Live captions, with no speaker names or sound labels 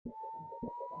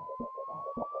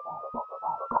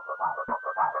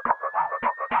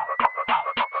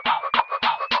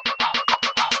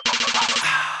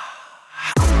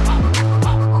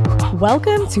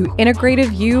Welcome to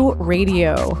Integrative You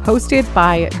Radio, hosted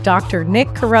by Dr.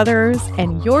 Nick Carruthers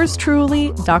and yours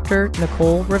truly, Dr.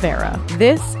 Nicole Rivera.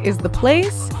 This is the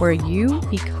place where you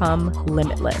become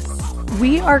limitless.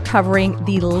 We are covering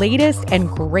the latest and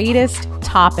greatest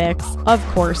topics, of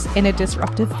course, in a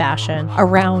disruptive fashion,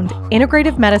 around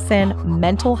integrative medicine,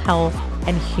 mental health,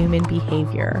 and human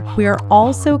behavior. We are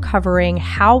also covering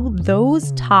how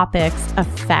those topics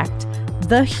affect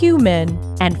the human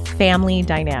and family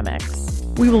dynamics.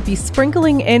 We will be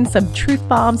sprinkling in some truth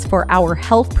bombs for our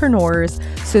healthpreneurs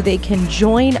so they can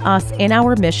join us in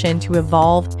our mission to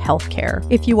evolve healthcare.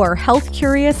 If you are health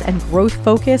curious and growth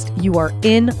focused, you are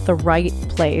in the right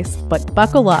place. But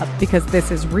buckle up, because this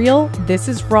is real, this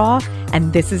is raw,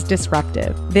 and this is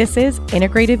disruptive. This is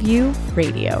Integrative You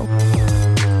Radio.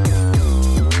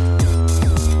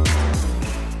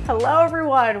 Hello,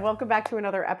 everyone. Welcome back to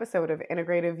another episode of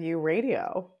Integrative You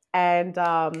Radio. And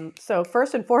so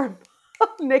first and foremost,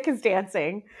 Nick is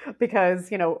dancing because,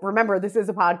 remember, this is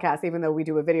a podcast, even though we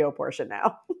do a video portion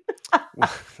now.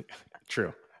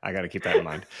 True. I got to keep that in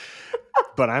mind.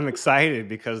 But I'm excited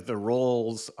because the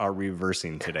roles are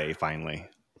reversing today, finally.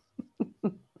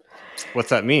 What's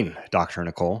that mean, Dr.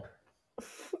 Nicole?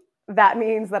 That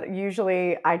means that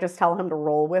usually I just tell him to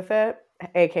roll with it.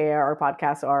 AKA our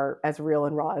podcasts are as real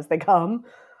and raw as they come,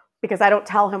 because I don't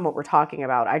tell him what we're talking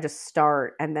about. I just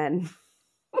start and then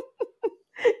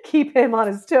keep him on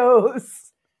his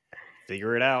toes.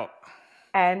 Figure it out.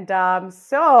 And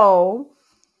so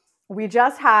we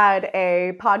just had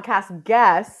a podcast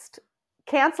guest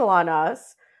cancel on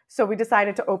us. So we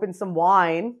decided to open some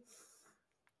wine.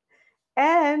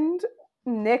 And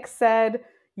Nick said,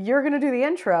 "You're going to do the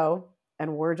intro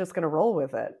and we're just going to roll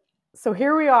with it." So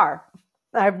here we are.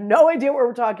 I have no idea what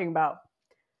we're talking about.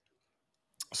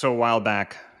 So a while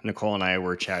back, Nicole and I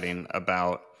were chatting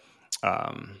about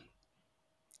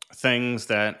things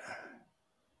that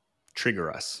trigger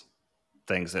us,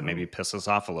 things that maybe piss us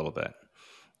off a little bit.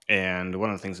 And one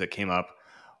of the things that came up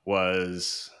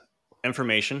was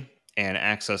information and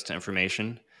access to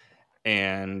information,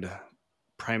 and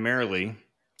primarily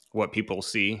what people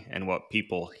see and what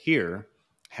people hear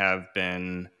have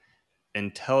been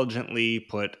intelligently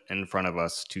put in front of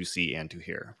us to see and to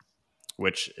hear,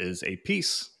 which is a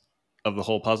piece of the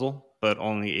whole puzzle, but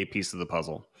only a piece of the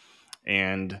puzzle.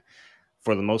 And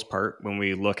for the most part, when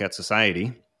we look at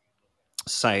society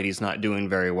is not doing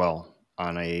very well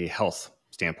on a health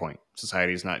standpoint.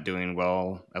 Society is not doing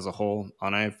well as a whole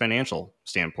on a financial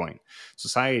standpoint.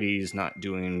 Society is not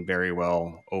doing very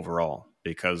well overall,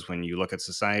 because when you look at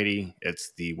society,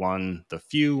 it's the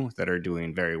few that are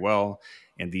doing very well,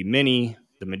 and the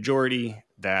majority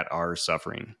that are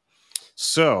suffering.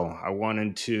 So I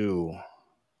wanted to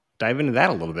dive into that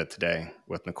a little bit today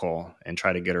with Nicole and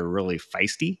try to get her really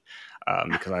feisty,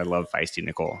 because I love feisty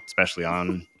Nicole, especially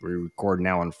we record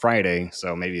now on Friday,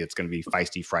 so maybe it's going to be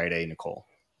Feisty Friday, Nicole.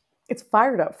 It's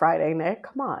Fired Up Friday, Nick.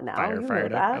 Come on now.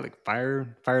 Fired up. I like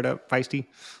fired up, feisty.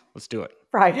 Let's do it.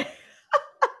 Friday.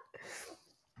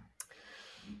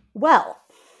 Well,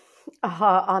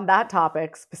 on that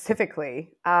topic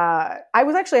specifically, I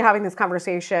was actually having this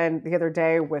conversation the other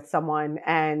day with someone,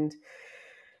 and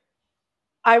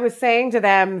I was saying to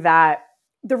them that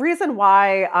the reason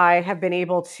why I have been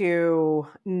able to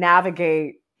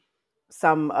navigate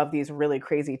some of these really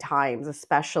crazy times,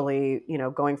 especially,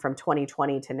 going from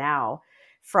 2020 to now,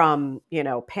 from,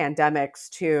 pandemics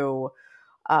to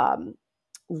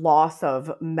loss of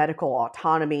medical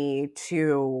autonomy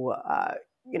to,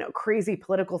 crazy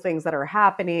political things that are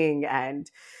happening, and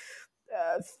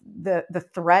the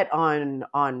threat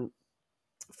on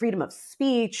freedom of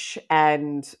speech,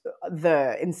 and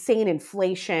the insane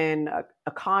inflation,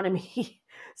 economy,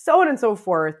 so on and so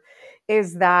forth,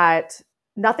 is that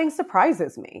nothing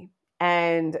surprises me.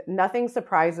 And nothing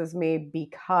surprises me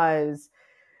because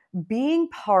being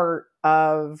part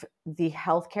of the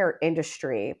healthcare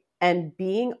industry and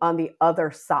being on the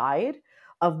other side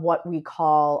of what we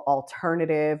call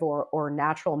alternative or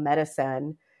natural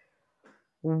medicine,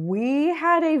 we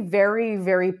had a very,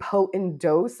 very potent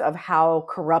dose of how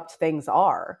corrupt things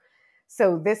are.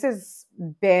 So this has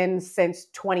been since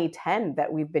 2010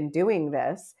 that we've been doing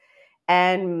this.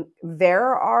 And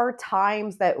there are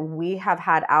times that we have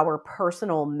had our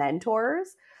personal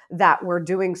mentors that were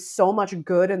doing so much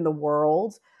good in the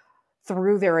world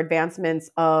through their advancements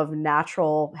of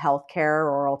natural healthcare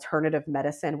or alternative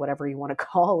medicine, whatever you want to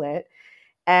call it.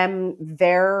 And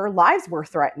their lives were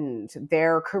threatened.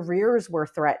 Their careers were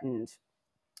threatened.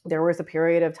 There was a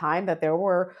period of time that there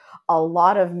were a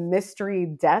lot of mystery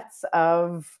deaths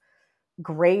of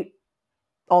great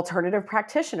alternative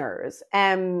practitioners.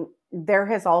 And there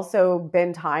has also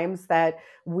been times that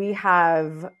we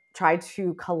have tried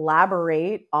to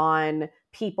collaborate on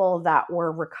people that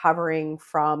were recovering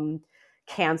from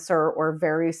cancer or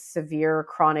very severe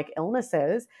chronic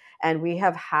illnesses. And we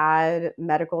have had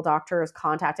medical doctors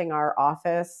contacting our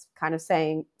office, kind of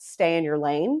saying, stay in your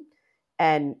lane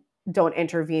and don't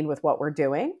intervene with what we're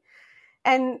doing.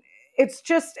 And it's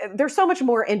just, there's so much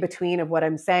more in between of what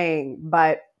I'm saying,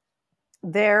 but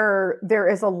there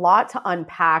is a lot to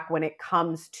unpack when it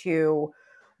comes to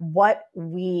what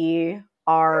we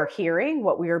are hearing,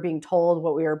 what we are being told,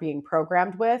 what we are being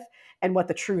programmed with, and what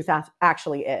the truth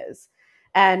actually is.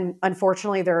 And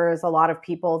unfortunately, there is a lot of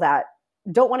people that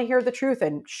don't want to hear the truth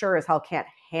and sure as hell can't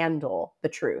handle the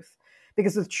truth,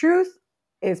 because the truth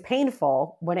is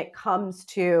painful when it comes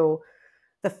to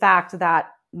the fact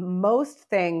that most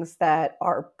things that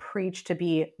are preached to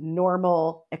be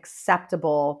normal,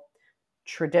 acceptable,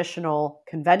 traditional,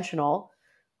 conventional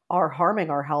are harming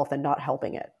our health and not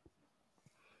helping it.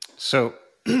 So,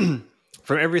 from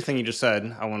everything you just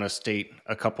said, I want to state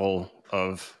a couple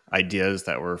of ideas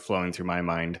that were flowing through my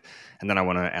mind, and then I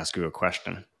want to ask you a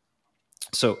question.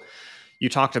 So, you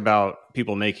talked about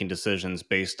people making decisions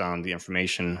based on the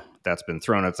information that's been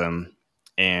thrown at them,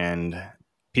 and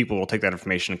people will take that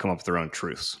information and come up with their own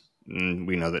truths. And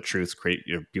we know that truths create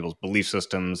people's belief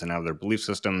systems, and out of their belief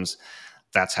systems,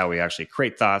 that's how we actually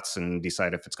create thoughts and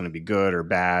decide if it's going to be good or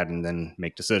bad, and then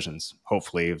make decisions,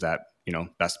 hopefully that,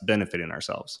 best benefiting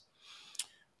ourselves.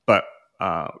 But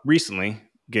recently,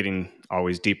 getting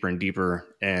always deeper and deeper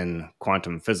in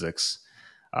quantum physics,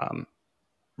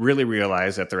 really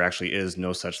realize that there actually is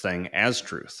no such thing as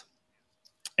truth.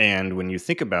 And when you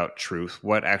think about truth,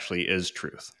 what actually is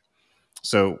truth?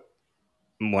 So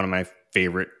one of my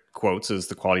favorite quotes is,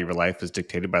 the quality of your life is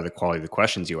dictated by the quality of the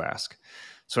questions you ask.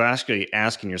 So actually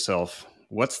asking yourself,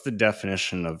 what's the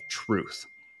definition of truth?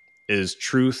 Is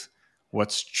truth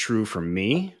what's true for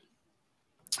me?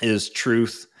 Is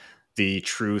truth the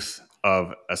truth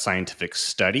of a scientific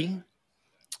study?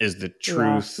 Is the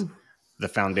truth the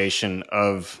foundation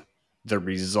of the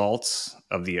results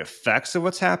of the effects of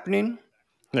what's happening?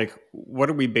 Like, what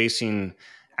are we basing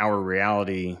our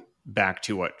reality back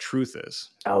to what truth is?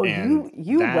 Oh, and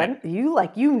you knew. And You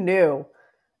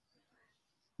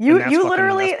that's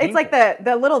literally, that's it's like painful.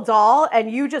 the little doll, and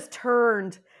you just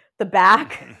turned the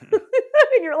back,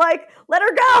 and you're like, let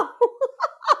her go.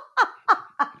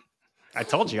 I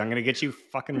told you I'm gonna get you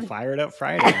fucking fired up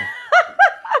Friday.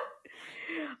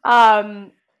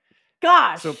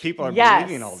 Gosh. So people are yes.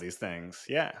 believing all these things,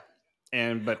 yeah,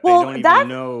 but Well, they don't even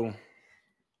know.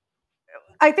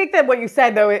 I think that what you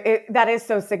said, though, that is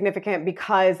so significant,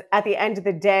 because at the end of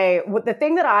the day, the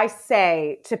thing that I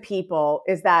say to people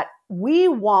is that we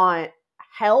want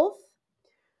health,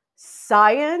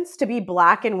 science to be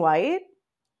black and white.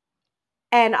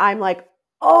 And I'm like,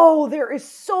 oh, there is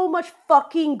so much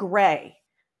fucking gray.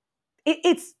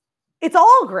 It's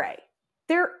all gray.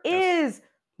 There is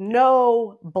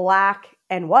no black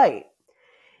and white.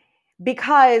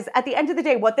 Because at the end of the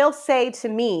day, what they'll say to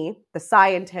me, the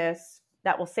scientists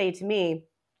that will say to me,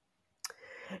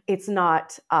 it's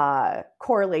not,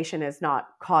 correlation is not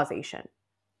causation,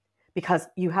 because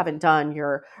you haven't done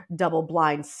your double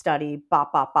blind study,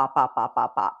 bop, bop, bop, bop, bop,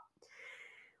 bop, bop.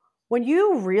 When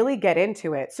you really get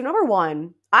into it, so number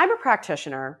one, I'm a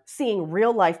practitioner seeing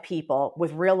real life people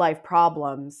with real life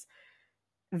problems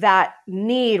that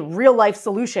need real life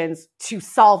solutions to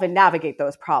solve and navigate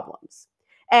those problems.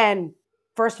 And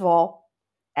first of all,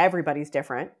 everybody's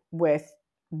different with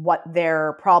what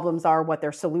their problems are, what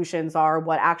their solutions are,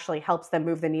 what actually helps them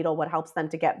move the needle, what helps them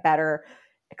to get better,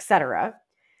 etc.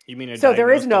 You mean so there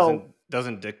is no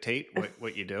doesn't dictate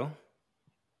what you do?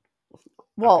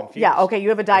 Well, yeah, okay, you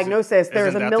have a diagnosis.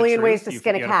 There's a million ways to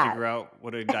skin a cat. You got to figure out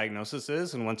what a diagnosis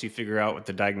is, and once you figure out what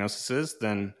the diagnosis is,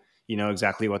 then you know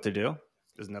exactly what to do.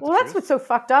 Isn't that the truth? That's what's so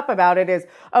fucked up about it is,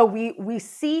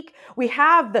 we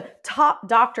have the top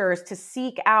doctors to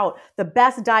seek out the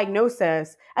best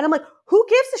diagnosis. And I'm like, who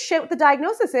gives a shit what the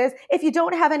diagnosis is if you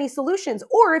don't have any solutions?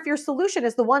 Or if your solution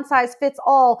is the one size fits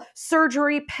all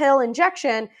surgery, pill,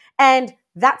 injection, and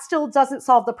that still doesn't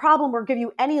solve the problem or give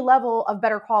you any level of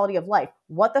better quality of life.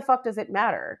 What the fuck does it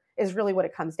matter is really what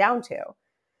it comes down to.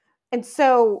 And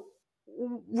so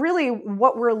really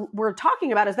what we're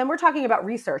talking about is, then we're talking about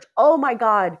research. Oh my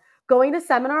God, going to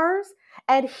seminars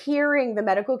and hearing the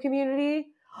medical community,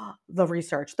 the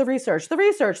research, the science, the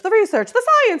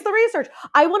research.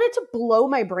 I wanted to blow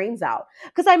my brains out,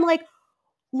 because I'm like,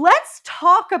 let's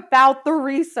talk about the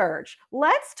research.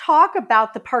 Let's talk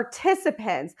about the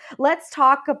participants. Let's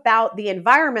talk about the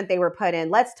environment they were put in.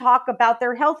 Let's talk about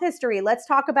their health history. Let's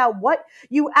talk about what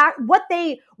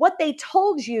they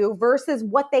told you versus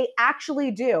what they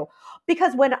actually do.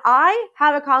 Because when I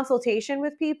have a consultation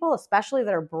with people, especially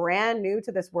that are brand new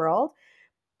to this world,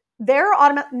 they're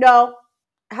automatic. No.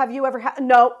 Have you ever had?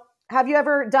 No. Have you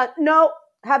ever done? No.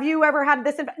 Have you ever had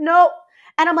this? No.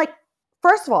 And I'm like,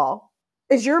 first of all,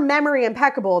 is your memory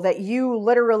impeccable that you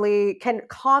literally can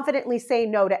confidently say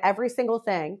no to every single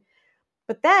thing?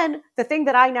 But then the thing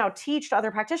that I now teach to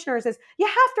other practitioners is you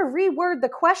have to reword the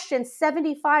question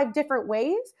 75 different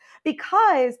ways,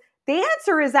 because the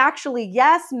answer is actually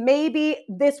yes, maybe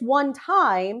this one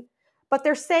time, but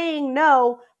they're saying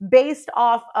no based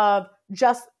off of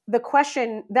just the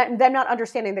question, that them not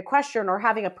understanding the question or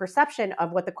having a perception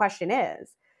of what the question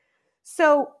is.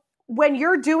 So when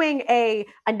you're doing a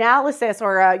analysis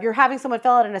or you're having someone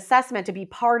fill out an assessment to be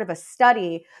part of a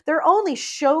study, they're only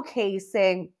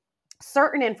showcasing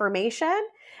certain information,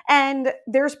 and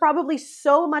there's probably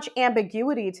so much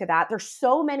ambiguity to that. There's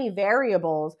so many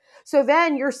variables. So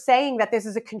then you're saying that this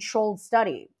is a controlled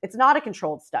study. It's not a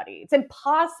controlled study. It's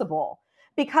impossible,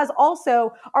 because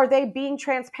also, are they being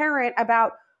transparent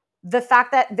about the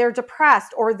fact that they're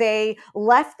depressed, or they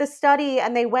left the study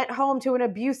and they went home to an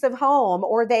abusive home,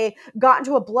 or they got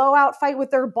into a blowout fight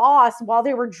with their boss while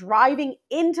they were driving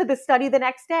into the study the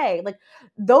next day? Like,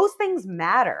 those things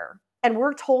matter. And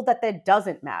we're told that that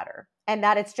doesn't matter. And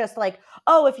that it's just like,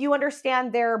 oh, if you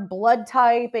understand their blood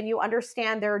type and you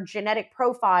understand their genetic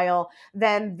profile,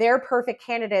 then they're perfect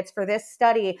candidates for this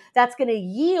study. That's going to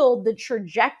yield the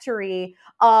trajectory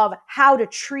of how to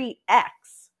treat X.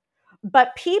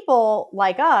 But people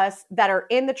like us that are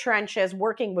in the trenches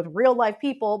working with real life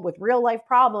people, with real life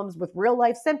problems, with real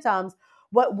life symptoms,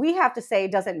 what we have to say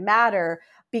doesn't matter,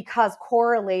 because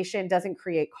correlation doesn't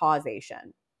create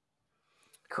causation.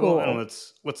 Well, and Cool.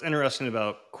 what's interesting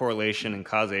about correlation and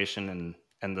causation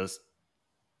and this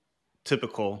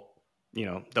typical,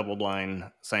 double-blind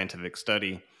scientific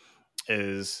study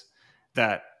is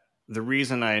that the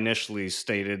reason I initially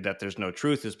stated that there's no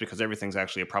truth is because everything's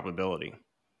actually a probability.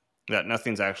 That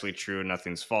nothing's actually true and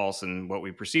nothing's false, and what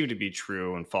we perceive to be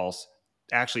true and false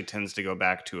actually tends to go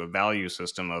back to a value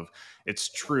system of it's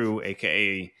true,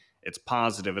 aka it's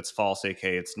positive, it's false,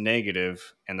 aka it's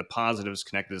negative, and the positive is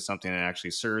connected to something that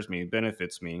actually serves me,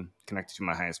 benefits me, connected to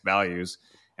my highest values,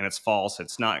 and it's false,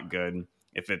 it's not good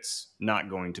if it's not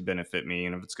going to benefit me,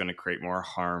 and if it's going to create more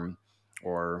harm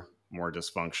or more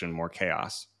dysfunction, more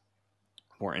chaos,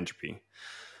 more entropy.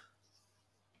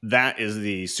 That is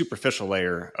the superficial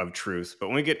layer of truth. But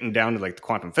when we get down to like the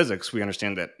quantum physics, we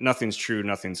understand that nothing's true,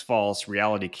 nothing's false.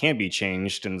 Reality can be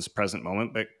changed in this present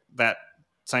moment, but that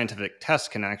scientific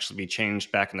test can actually be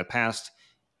changed back in the past,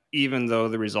 even though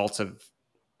the results have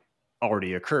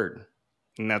already occurred.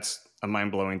 And that's a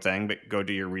mind-blowing thing, but go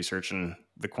do your research in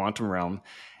the quantum realm,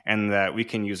 and that we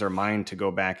can use our mind to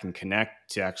go back and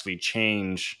connect to actually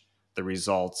change the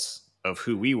results of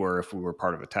who we were if we were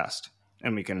part of a test.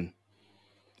 And we can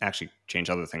actually change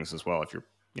other things as well if you're,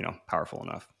 powerful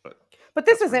enough. But this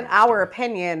that's for isn't another our story.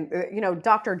 opinion.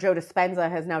 Dr. Joe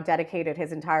Dispenza has now dedicated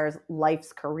his entire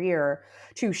life's career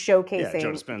to Yeah, Joe showcasing the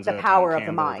Dispenza, Tom power of the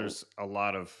Campbell. mind. There's a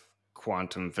lot of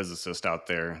quantum physicists out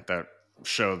there that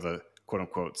show the quote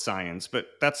unquote science, but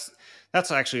that's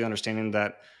actually understanding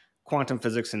that quantum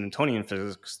physics and Newtonian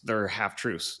physics, they're half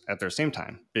truths at their same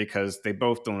time because they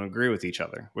both don't agree with each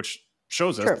other, which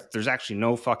shows us True. that there's actually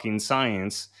no fucking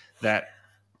science that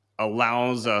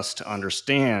allows us to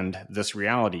understand this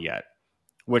reality yet,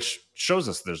 which shows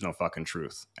us there's no fucking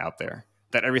truth out there,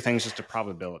 that everything's just a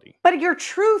probability. But your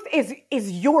truth is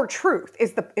your truth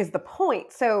is the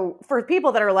point. So for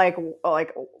people that are like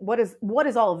what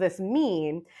does all of this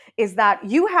mean, is that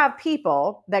you have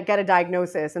people that get a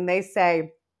diagnosis and they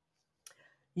say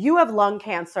you have lung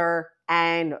cancer,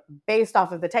 and based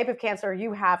off of the type of cancer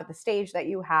you have at the stage that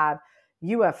you have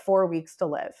 4 weeks to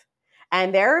live.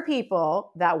 And there are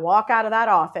people that walk out of that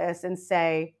office and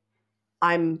say,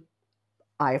 I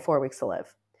have 4 weeks to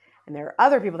live. And there are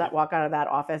other people that walk out of that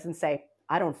office and say,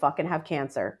 I don't fucking have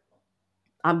cancer.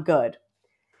 I'm good.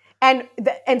 And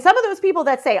some of those people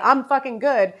that say I'm fucking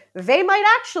good, they might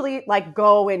actually like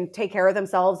go and take care of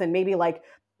themselves and maybe like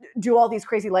do all these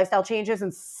crazy lifestyle changes,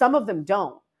 and some of them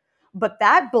don't. But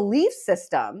that belief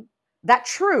system, that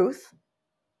truth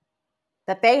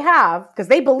that they have, because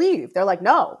they believe, they're like,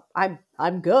 no,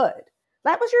 I'm good.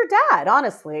 That was your dad,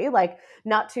 honestly. Like,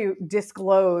 not to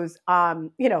disclose, total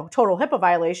HIPAA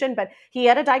violation, but he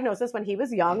had a diagnosis when he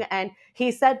was young, and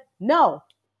he said no.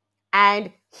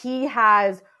 And he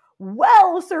has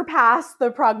well surpassed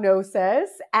the prognosis,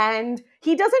 and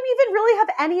he doesn't even really have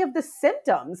any of the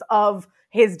symptoms of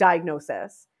his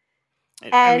diagnosis.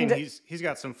 I mean, And he's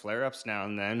got some flare ups now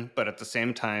and then, but at the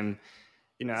same time,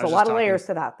 you know, I there's a was lot just of talking. layers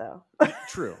to that, though.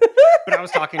 True, but I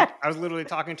was literally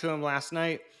talking to him last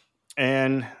night,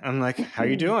 and I'm like, "How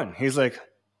you doing?" He's like,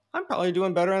 "I'm probably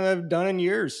doing better than I've done in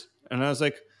years." And I was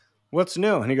like, "What's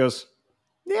new?" And he goes,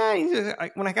 "Yeah,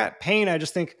 when I got pain, I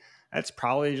just think that's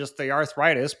probably just the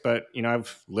arthritis, but you know,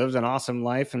 I've lived an awesome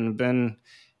life and been,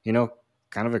 you know,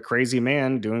 kind of a crazy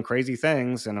man doing crazy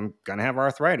things, and I'm gonna have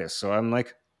arthritis. So I'm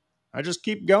like, I just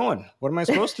keep going. What am I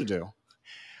supposed to do?"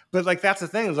 But like that's the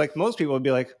thing. Is like most people would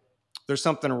be like, "There's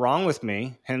something wrong with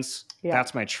me." Hence, Yeah,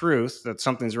 that's my truth. That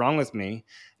something's wrong with me.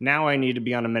 Now I need to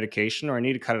be on a medication, or I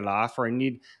need to cut it off, or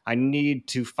I need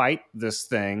to fight this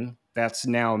thing that's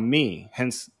now me.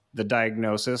 Hence the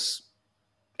diagnosis,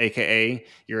 aka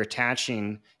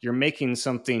you're making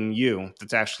something you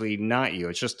that's actually not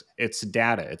you. It's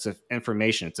data. It's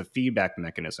information. It's a feedback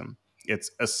mechanism.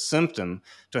 It's a symptom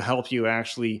to help you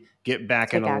actually get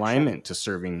back in take action. alignment to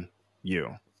serving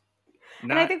you,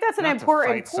 And I not think that's an not to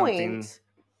important fight something.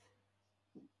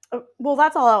 point. Well,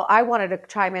 that's all I wanted to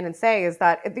chime in and say is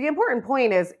that the important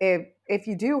point is if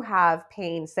you do have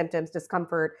pain, symptoms,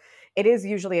 discomfort, it is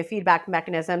usually a feedback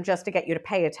mechanism just to get you to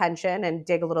pay attention and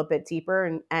dig a little bit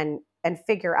deeper and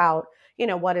figure out,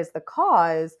 what is the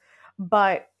cause.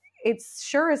 But it's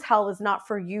sure as hell is not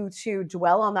for you to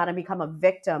dwell on that and become a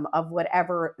victim of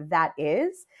whatever that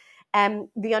is. And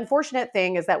the unfortunate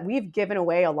thing is that we've given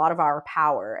away a lot of our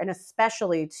power, and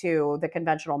especially to the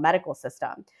conventional medical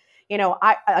system.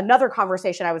 Another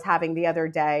conversation I was having the other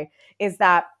day is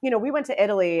that, we went to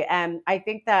Italy, and I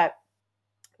think that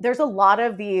there's a lot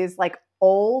of these like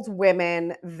old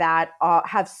women that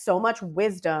have so much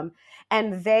wisdom,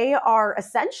 and they are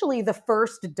essentially the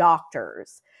first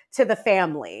doctors to the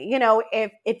family.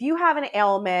 If you have an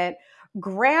ailment,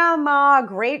 grandma,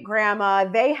 great grandma,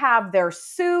 they have their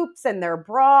soups and their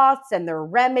broths and their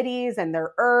remedies and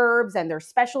their herbs and their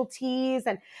specialties,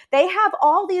 and they have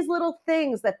all these little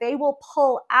things that they will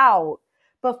pull out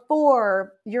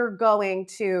before you're going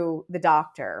to the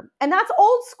doctor. And that's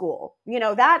old school.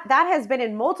 That has been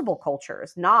in multiple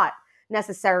cultures, not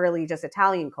necessarily just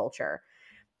Italian culture.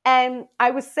 And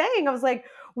I was like,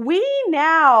 we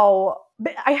now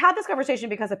I had this conversation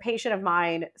because a patient of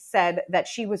mine said that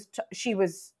she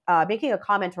was making a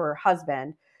comment to her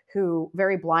husband, who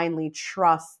very blindly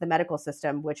trusts the medical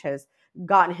system, which has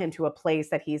gotten him to a place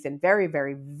that he's in very,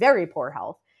 very, very poor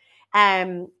health.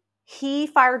 And he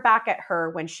fired back at her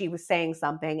when she was saying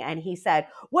something, and he said,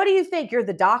 "What do you think? You're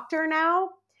the doctor now?"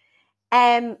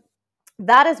 And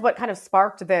that is what kind of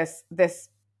sparked this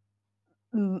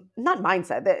not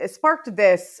mindset. It sparked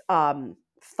this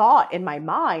thought in my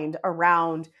mind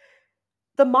around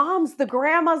the moms, the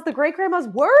grandmas, the great grandmas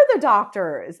were the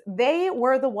doctors. They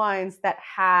were the ones that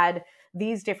had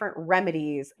these different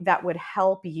remedies that would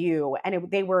help you, and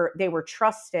they were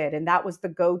trusted, and that was the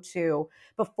go-to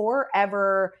before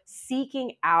ever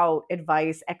seeking out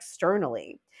advice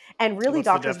externally. And really, What's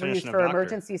the doctors were used definition of for doctor?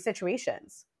 emergency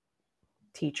situations.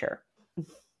 Teacher.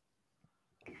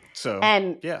 So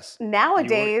And yes,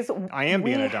 nowadays I am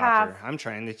being we a doctor. have, I'm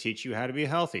trying to teach you how to be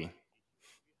healthy.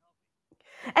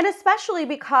 and especially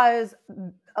because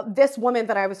this woman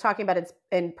that I was talking about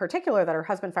in particular, that her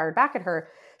husband fired back at her,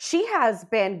 she has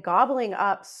been gobbling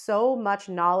up so much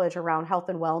knowledge around health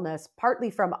and wellness,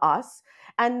 partly from us,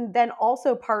 and then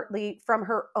also partly from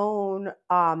her own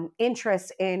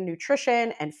interest in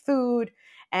nutrition and food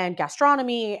and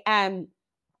gastronomy. And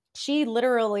she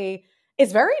literally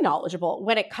is very knowledgeable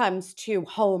when it comes to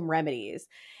home remedies. She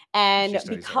And studies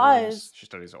herbs. because She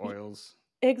studies oils.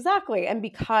 Exactly. And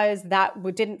because that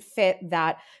didn't fit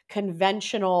that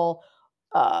conventional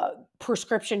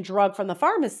prescription drug from the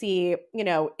pharmacy,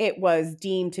 it was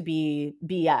deemed to be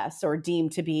BS, or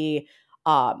deemed to be,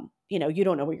 you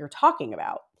don't know what you're talking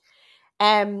about.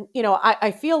 And,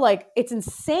 I feel like it's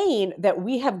insane that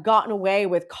we've gotten away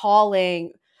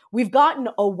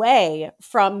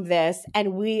from this,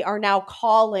 and we are now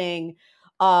calling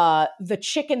the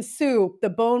chicken soup, the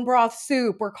bone broth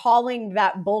soup, we're calling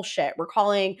that bullshit. We're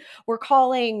calling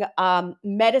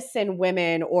medicine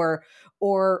women, or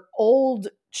old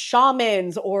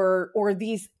shamans, or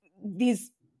these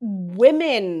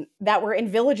women that were in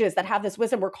villages that have this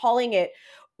wisdom. We're calling it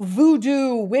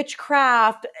voodoo,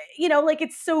 witchcraft, like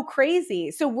it's so crazy.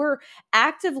 So we're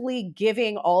actively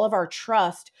giving all of our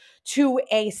trust to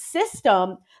a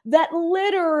system that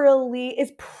literally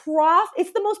it's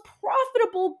the most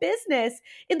profitable business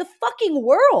in the fucking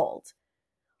world.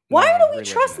 Why No, do we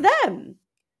religion trust is. them?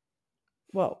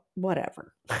 well,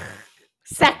 whatever.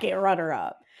 Second runner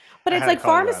up. But I it's had to like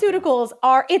call you out there. pharmaceuticals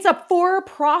it's a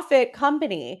for-profit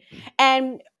company,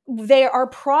 and they are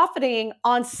profiting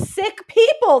on sick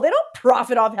people. They don't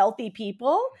profit off healthy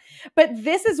people. But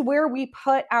this is where we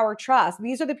put our trust.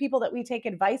 These are the people that we take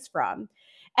advice from.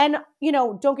 And,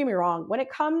 don't get me wrong, when it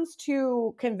comes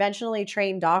to conventionally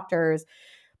trained doctors,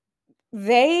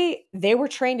 they were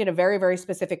trained in a very, very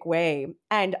specific way.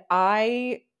 And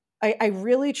I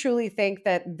really truly think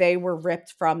that they were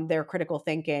ripped from their critical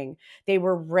thinking. They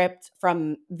were ripped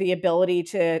from the ability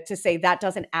to say that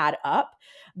doesn't add up,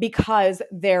 because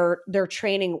their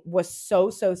training was so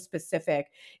specific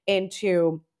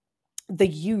into the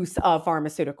use of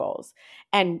pharmaceuticals.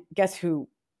 And guess who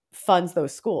funds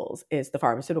those schools is the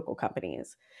pharmaceutical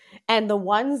companies. And the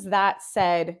ones that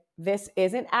said this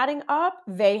isn't adding up,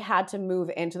 they had to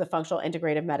move into the functional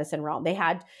integrative medicine realm.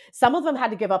 Some of them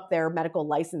had to give up their medical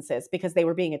licenses because they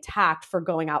were being attacked for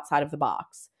going outside of the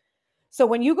box. So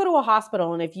when you go to a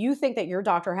hospital, and if you think that your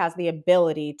doctor has the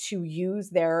ability to use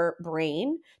their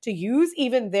brain, to use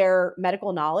even their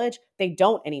medical knowledge, they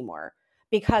don't anymore,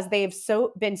 because they've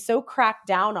been so cracked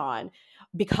down on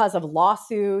because of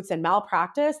lawsuits and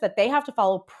malpractice that they have to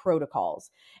follow protocols.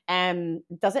 And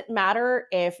it doesn't matter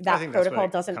if I that think that's what protocol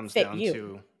it doesn't comes fit down you.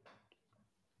 to.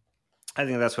 I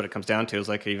think that's what it comes down to. Is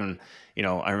like, even,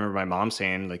 I remember my mom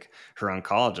saying, like, her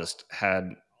oncologist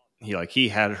he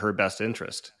had her best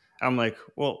interest. I'm like,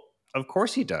 well, of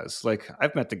course he does. Like,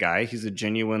 I've met the guy. He's a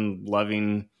genuine,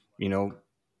 loving, you know,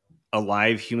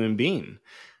 alive human being.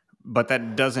 But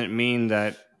that doesn't mean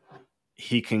that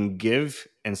he can give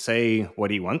and say what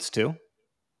he wants to.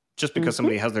 Just because Mm-hmm.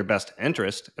 somebody has their best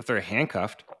interest, if they're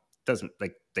handcuffed, doesn't,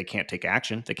 like, they can't take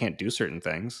action. They can't do certain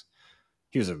things.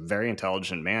 He was a very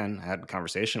intelligent man. I had a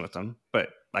conversation with him, but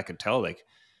I could tell, like,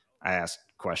 I asked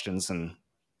questions and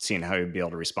seeing how he'd be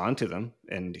able to respond to them,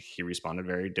 and he responded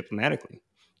very diplomatically.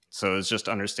 So it's just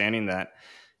understanding that,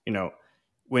 you know,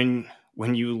 when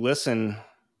you listen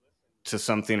to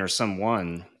something or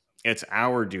someone, it's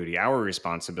our duty, our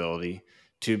responsibility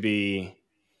to be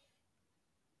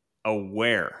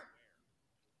aware,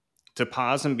 to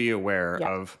pause and be aware Yeah.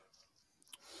 of,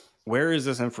 where is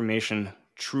this information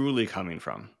truly coming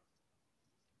from?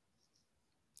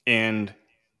 And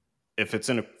if it's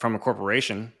from a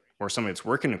corporation or somebody that's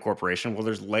working in a corporation, well,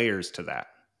 there's layers to that.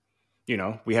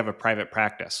 We have a private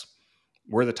practice.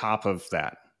 We're the top of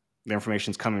that. The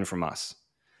information's coming from us.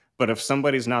 But if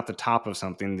somebody's not the top of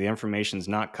something, the information's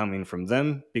not coming from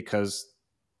them because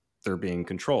they're being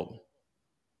controlled.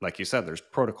 Like you said, there's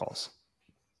protocols.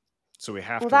 So we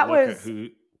have Well, to that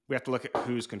look at was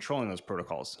who's controlling those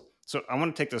protocols. So I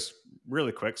want to take this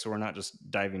really quick, so we're not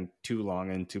just diving too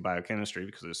long into biochemistry,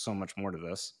 because there's so much more to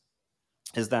this.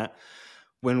 Is that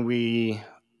when we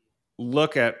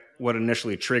look at what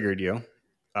initially triggered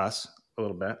us a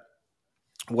little bit,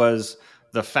 was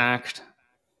the fact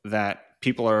that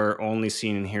people are only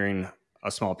seeing and hearing a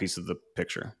small piece of the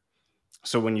picture.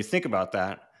 So when you think about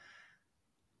that,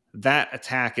 that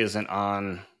attack isn't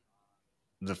on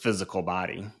the physical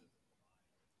body.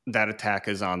 That attack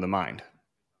is on the mind.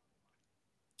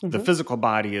 The mm-hmm. physical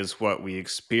body is what we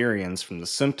experience from the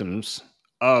symptoms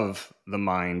of the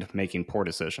mind making poor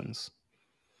decisions.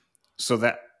 So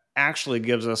that actually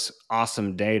gives us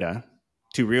awesome data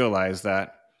to realize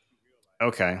that,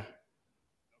 okay,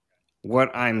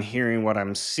 what I'm hearing, what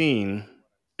I'm seeing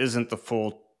isn't the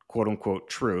full quote unquote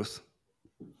truth,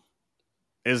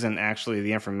 isn't actually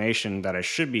the information that I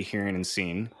should be hearing and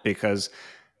seeing, because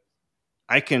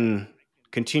I can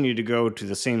continue to go to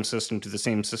the same system, to the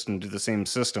same system, to the same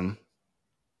system,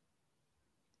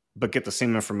 but get the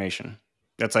same information.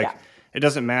 That's Yeah. like, it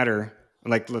doesn't matter.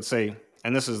 Like, let's say,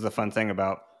 and this is the fun thing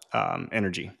about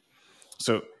energy.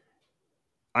 So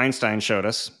Einstein showed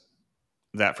us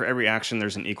that for every action,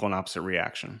 there's an equal and opposite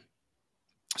reaction.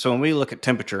 So when we look at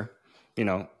temperature,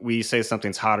 we say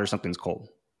something's hot or something's cold.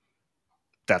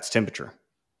 That's temperature.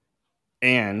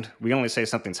 And we only say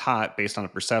something's hot based on a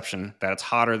perception that it's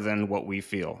hotter than what we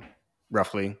feel,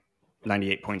 roughly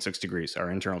 98.6 degrees,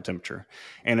 our internal temperature.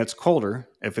 And it's colder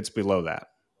if it's below that.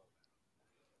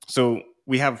 So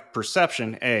we have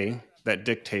perception, A, that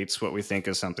dictates what we think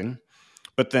is something.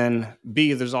 But then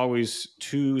B, there's always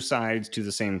two sides to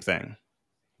the same thing.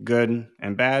 Good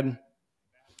and bad,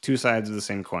 two sides of the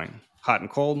same coin. Hot and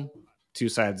cold, two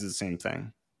sides of the same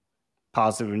thing.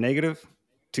 Positive and negative,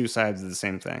 two sides of the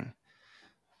same thing.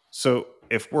 So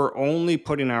if we're only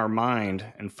putting our mind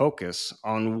and focus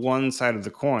on one side of the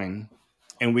coin,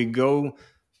 and we go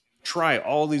try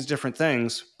all these different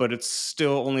things, but it's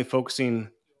still only focusing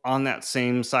on that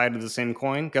same side of the same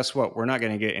coin, guess what? We're not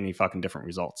going to get any fucking different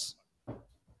results.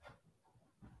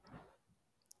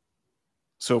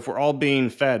 So if we're all being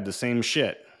fed the same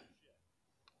shit,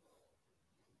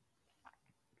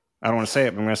 I don't want to say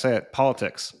it, but I'm going to say it.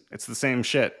 Politics. It's the same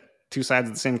shit. Two sides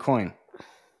of the same coin.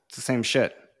 It's the same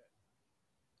shit.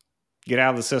 Get out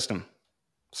of the system.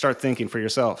 Start thinking for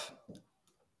yourself.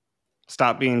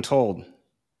 Stop being told.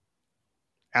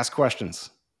 Ask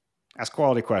questions. Ask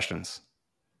quality questions.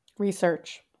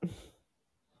 Research.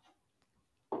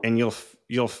 And you'll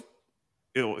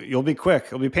be quick.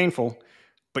 It'll be painful,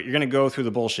 but you're going to go through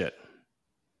the bullshit.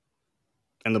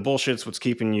 And the bullshit's what's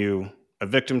keeping you a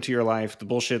victim to your life. The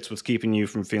bullshit's what's keeping you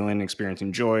from feeling and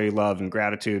experiencing joy, love, and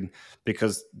gratitude,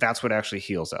 because that's what actually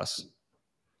heals us.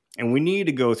 And we need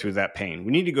to go through that pain.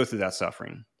 We need to go through that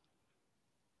suffering,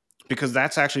 because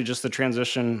that's actually just the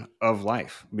transition of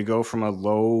life. We go from a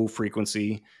low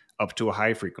frequency up to a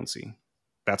high frequency.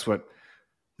 That's what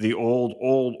the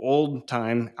old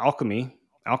time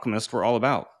alchemists were all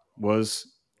about, was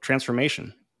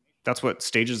transformation. That's what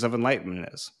stages of enlightenment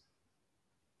is.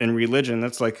 In religion,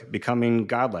 that's like becoming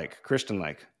godlike,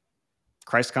 Christian-like,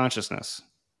 Christ consciousness.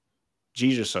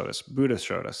 Jesus showed us, Buddha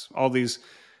showed us. All these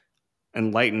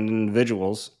enlightened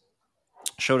individuals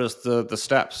showed us the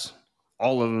steps.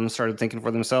 All of them started thinking for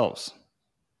themselves.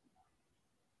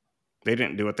 They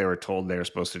didn't do what they were told they were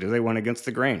supposed to do. They went against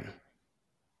the grain.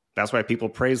 That's why people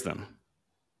praise them.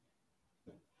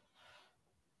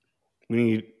 We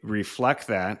need to reflect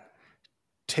that,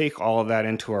 take all of that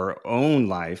into our own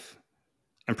life,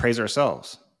 and praise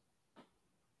ourselves.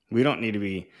 We don't need to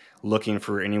be looking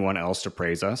for anyone else to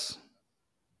praise us.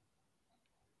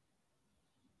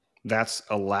 That's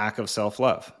a lack of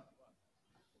self-love,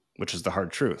 which is the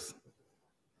hard truth.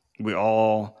 We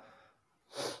all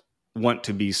want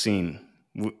to be seen.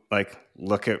 Like,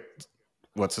 look at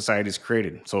what society's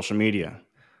created. Social media.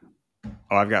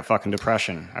 Oh, I've got fucking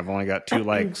depression. I've only got 2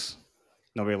 likes.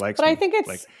 Nobody likes me. But I think it's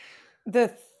like,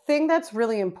 the thing that's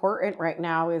really important right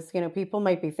now is, people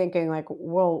might be thinking like,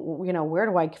 well, where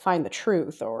do I find the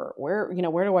truth, or where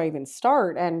do I even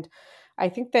start? And I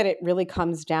think that it really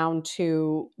comes down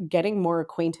to getting more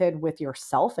acquainted with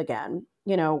yourself again,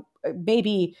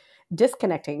 maybe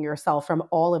disconnecting yourself from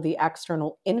all of the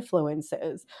external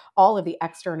influences, all of the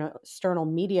external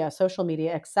media, social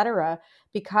media, etc.,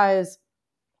 because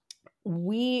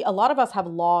a lot of us have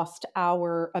lost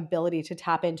our ability to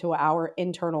tap into our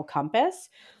internal compass,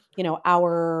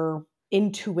 our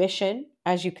intuition,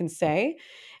 as you can say,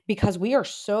 because we are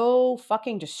so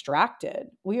fucking distracted.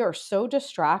 We are so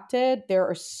distracted. There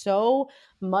is so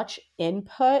much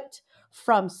input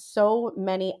from so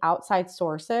many outside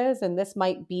sources, and this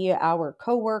might be our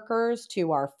coworkers,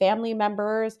 to our family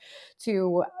members,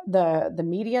 to the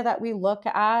media that we look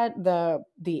at,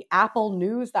 the Apple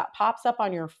News that pops up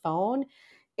on your phone.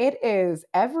 It is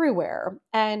everywhere.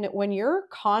 And when you're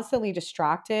constantly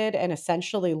distracted and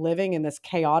essentially living in this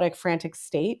chaotic, frantic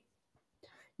state,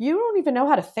 you don't even know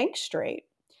how to think straight.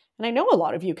 And I know a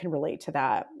lot of you can relate to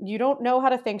that. You don't know how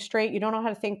to think straight. You don't know how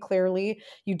to think clearly.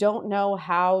 You don't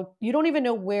even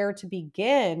know where to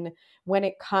begin when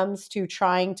it comes to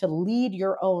trying to lead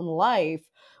your own life,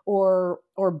 or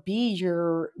be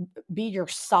your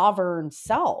sovereign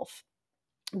self,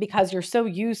 because you're so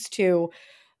used to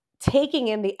taking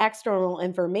in the external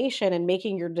information and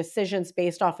making your decisions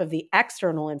based off of the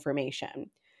external information.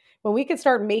 When we can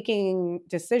start making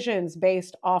decisions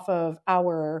based off of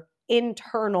our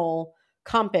internal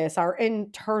compass, our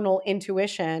internal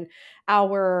intuition,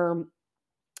 our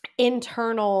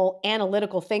internal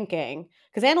analytical thinking,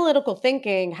 because analytical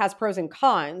thinking has pros and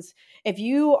cons. If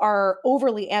you are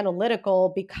overly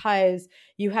analytical because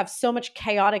you have so much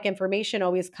chaotic information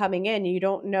always coming in, you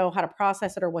don't know how to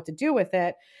process it or what to do with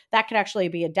it, that could actually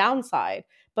be a downside.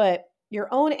 But your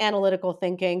own analytical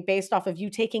thinking, based off of you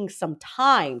taking some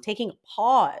time, taking a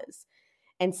pause,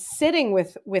 and sitting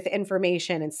with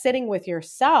information and sitting with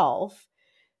yourself,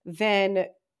 then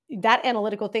that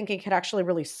analytical thinking could actually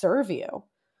really serve you.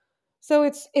 So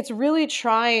it's really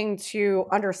trying to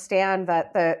understand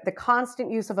that the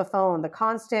constant use of a phone, the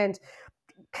constant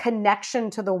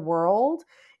connection to the world,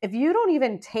 if you don't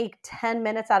even take 10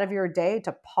 minutes out of your day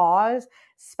to pause,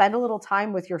 spend a little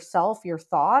time with yourself, your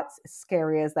thoughts, as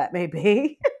scary as that may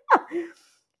be,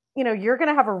 you're going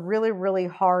to have a really, really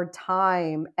hard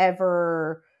time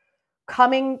ever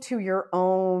coming to your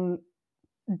own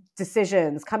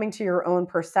decisions, coming to your own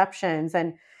perceptions,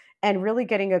 and really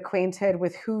getting acquainted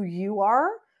with who you are,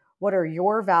 what are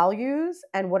your values,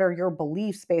 and what are your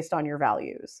beliefs based on your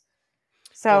values.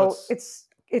 So it's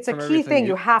a key thing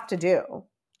you have to do.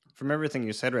 From everything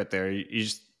you said right there, you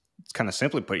just kind of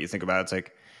simply put, you think about it, it's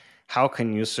like, how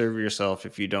can you serve yourself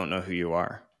if you don't know who you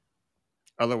are?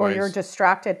 Otherwise, or you're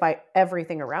distracted by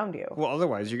everything around you. Well,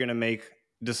 otherwise you're going to make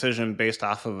decision based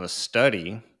off of a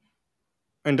study,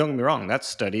 and don't get me wrong, that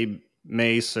study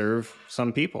may serve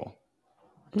some people.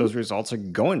 Those results are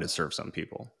going to serve some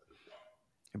people.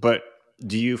 But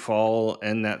do you fall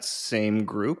in that same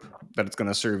group that it's going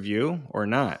to serve you or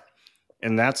not?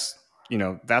 And that's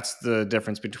the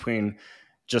difference between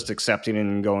just accepting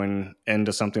and going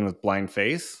into something with blind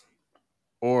faith,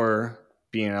 or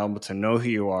being able to know who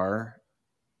you are,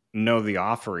 know the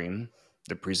offering,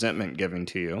 the presentment given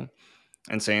to you,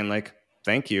 and saying like,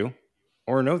 thank you,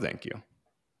 or no thank you.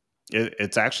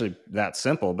 It's actually that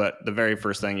simple, but the very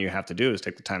first thing you have to do is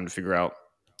take the time to figure out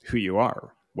who you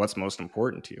are, what's most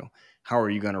important to you, how are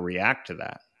you going to react to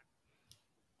that?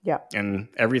 Yeah. And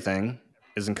everything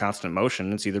is in constant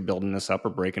motion. It's either building us up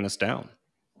or breaking us down.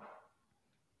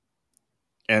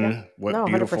 And what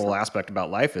beautiful 100%. aspect about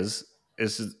life is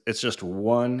it's just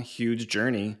one huge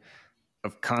journey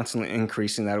of constantly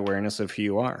increasing that awareness of who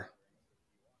you are.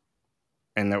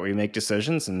 And that we make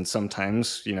decisions, and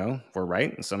sometimes, we're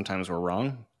right and sometimes we're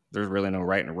wrong. There's really no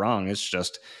right and wrong. It's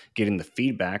just getting the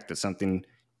feedback that something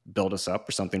built us up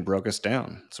or something broke us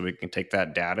down. So we can take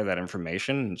that data, that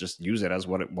information, and just use it as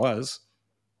what it was.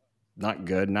 Not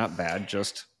good, not bad,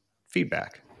 just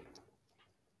feedback.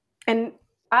 And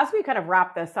as we kind of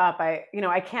wrap this up,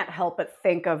 I can't help but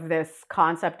think of this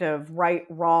concept of right,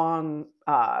 wrong,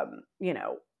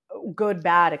 good,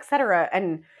 bad, etc.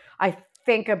 And I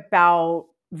think about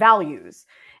values.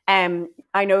 And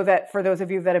I know that for those of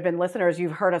you that have been listeners,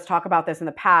 you've heard us talk about this in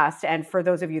the past. And for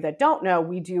those of you that don't know,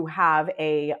 we do have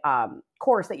a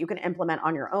course that you can implement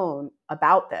on your own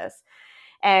about this.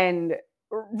 And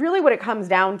really what it comes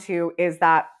down to is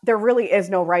that there really is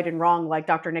no right and wrong, like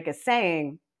Dr. Nick is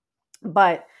saying,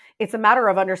 but it's a matter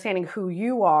of understanding who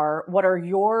you are. What are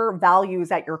your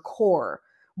values at your core?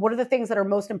 What are the things that are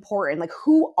most important? Like,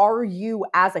 who are you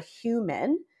as a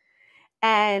human?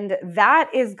 And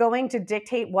that is going to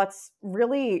dictate what's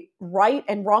really right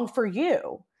and wrong for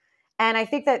you. And I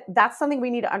think that that's something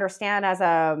we need to understand as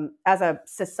a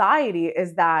society,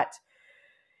 is that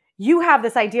you have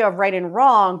this idea of right and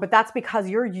wrong, but that's because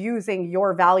you're using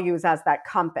your values as that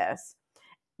compass.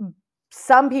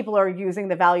 Some people are using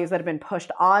the values that have been pushed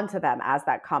onto them as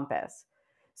that compass.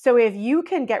 So if you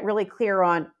can get really clear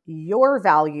on your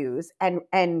values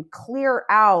and clear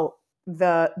out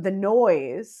the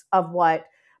noise of what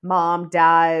mom,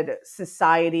 dad,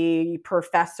 society,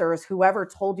 professors, whoever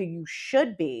told you you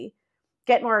should be,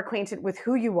 get more acquainted with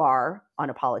who you are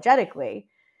unapologetically,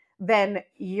 then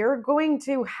you're going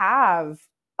to have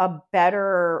a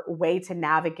better way to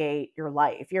navigate your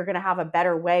life. You're going to have a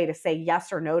better way to say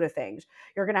yes or no to things.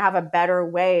 You're going to have a better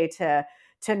way to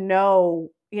know,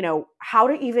 how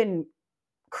to even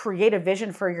create a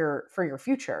vision for your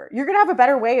future. You're going to have a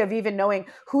better way of even knowing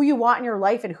who you want in your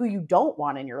life and who you don't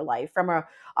want in your life, from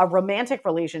a romantic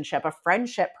relationship, a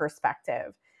friendship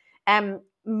perspective. And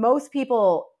most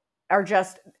people are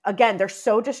just, again, they're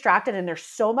so distracted and there's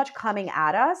so much coming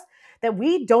at us that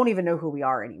we don't even know who we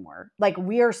are anymore. Like,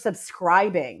 we are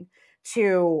subscribing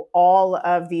to all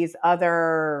of these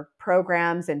other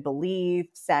programs and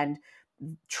beliefs and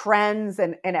trends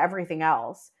and everything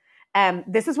else. And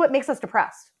this is what makes us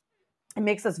depressed. It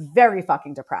makes us very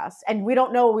fucking depressed. And we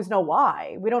don't always know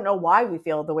why. We don't know why we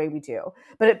feel the way we do.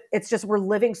 But it's just, we're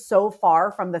living so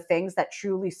far from the things that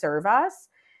truly serve us.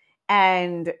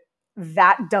 And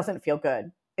that doesn't feel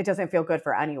good. It doesn't feel good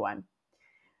for anyone.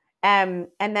 And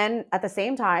then at the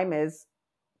same time is,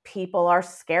 people are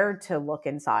scared to look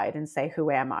inside and say,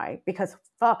 who am I? Because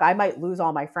fuck, I might lose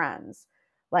all my friends.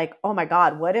 Like, oh my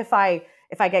God, what if I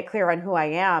get clear on who I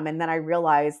am and then I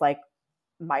realize like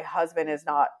my husband is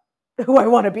not who I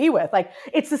want to be with? Like,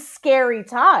 it's a scary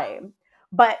time.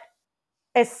 But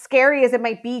as scary as it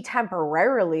might be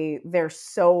temporarily, there's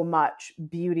so much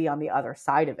beauty on the other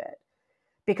side of it.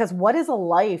 Because what is a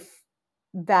life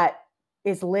that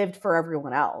is lived for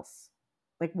everyone else?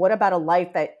 Like, what about a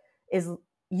life that is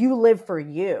you live for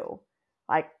you?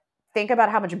 Like, think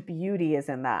about how much beauty is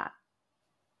in that.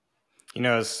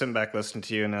 I was sitting back listening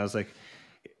to you and I was like,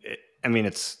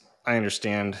 I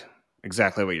understand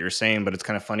exactly what you're saying, but it's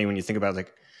kind of funny when you think about,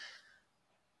 like,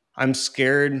 I'm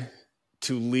scared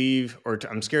to leave, or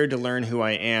I'm scared to learn who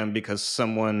I am because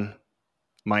someone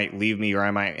might leave me or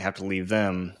I might have to leave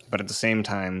them. But at the same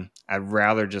time, I'd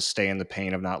rather just stay in the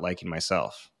pain of not liking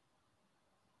myself.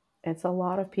 It's a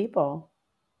lot of people.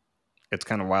 It's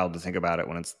kind of wild to think about it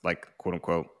when it's like, quote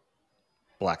unquote,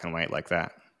 black and white like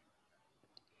that.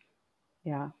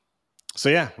 Yeah. So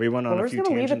yeah, we went on a few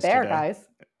tangents leave it there, today. guys.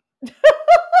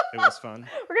 It was fun.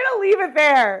 We're going to leave it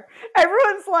there.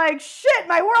 Everyone's like, shit,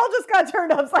 my world just got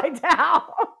turned upside down.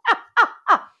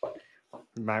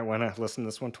 You might want to listen to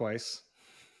this one twice.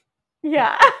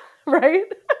 Yeah, right?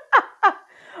 All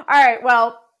right.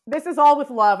 Well, this is all with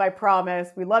love, I promise.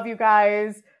 We love you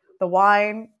guys. The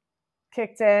wine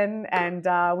kicked in, and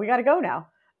we got to go now.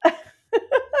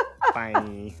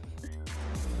 Bye.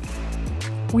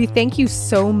 We thank you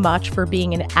so much for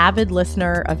being an avid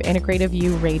listener of Integrative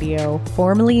U Radio,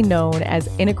 formerly known as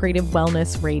Integrative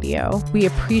Wellness Radio. We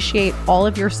appreciate all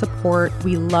of your support.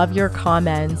 We love your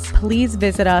comments. Please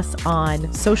visit us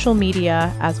on social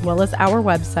media as well as our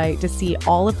website to see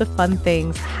all of the fun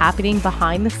things happening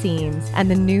behind the scenes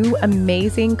and the new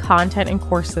amazing content and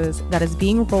courses that is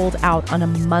being rolled out on a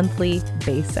monthly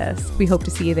basis. We hope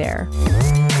to see you there.